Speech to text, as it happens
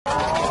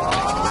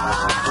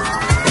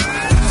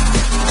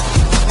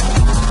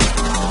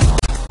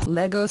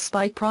Lego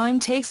Spike Prime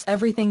takes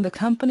everything the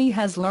company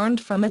has learned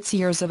from its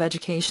years of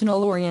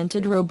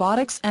educational-oriented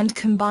robotics and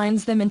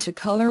combines them into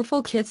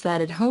colorful kits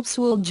that it hopes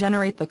will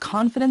generate the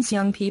confidence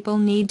young people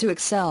need to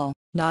excel,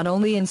 not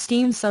only in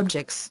STEAM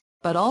subjects,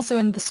 but also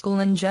in the school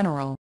in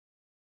general.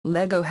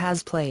 Lego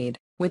has played,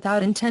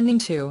 without intending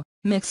to,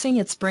 mixing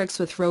its bricks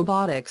with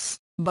robotics,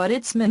 but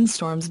its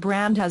Mindstorms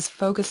brand has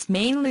focused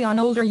mainly on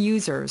older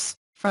users,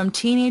 from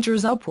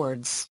teenagers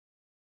upwards.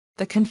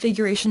 The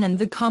configuration and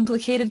the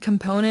complicated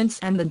components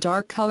and the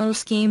dark color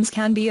schemes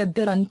can be a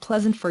bit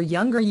unpleasant for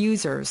younger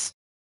users.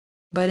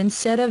 But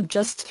instead of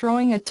just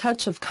throwing a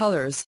touch of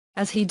colors,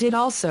 as he did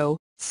also,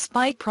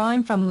 Spike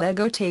Prime from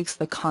Lego takes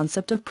the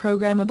concept of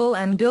programmable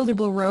and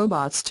buildable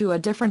robots to a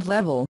different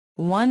level,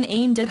 one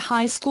aimed at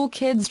high school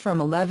kids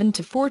from 11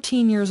 to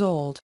 14 years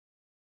old.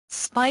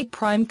 Spike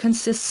Prime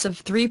consists of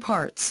 3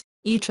 parts,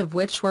 each of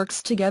which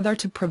works together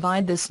to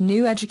provide this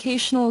new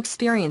educational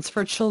experience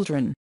for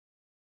children.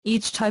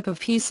 Each type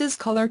of piece is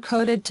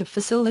color-coded to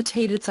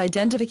facilitate its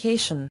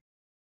identification.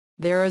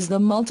 There is the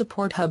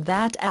multiport hub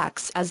that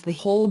acts as the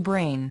whole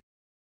brain.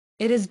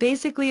 It is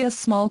basically a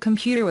small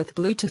computer with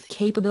Bluetooth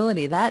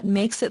capability that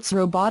makes its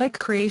robotic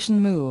creation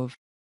move.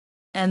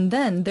 And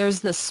then there's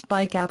the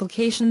Spike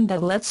application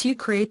that lets you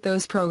create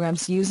those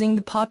programs using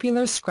the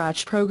popular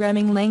Scratch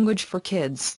programming language for kids.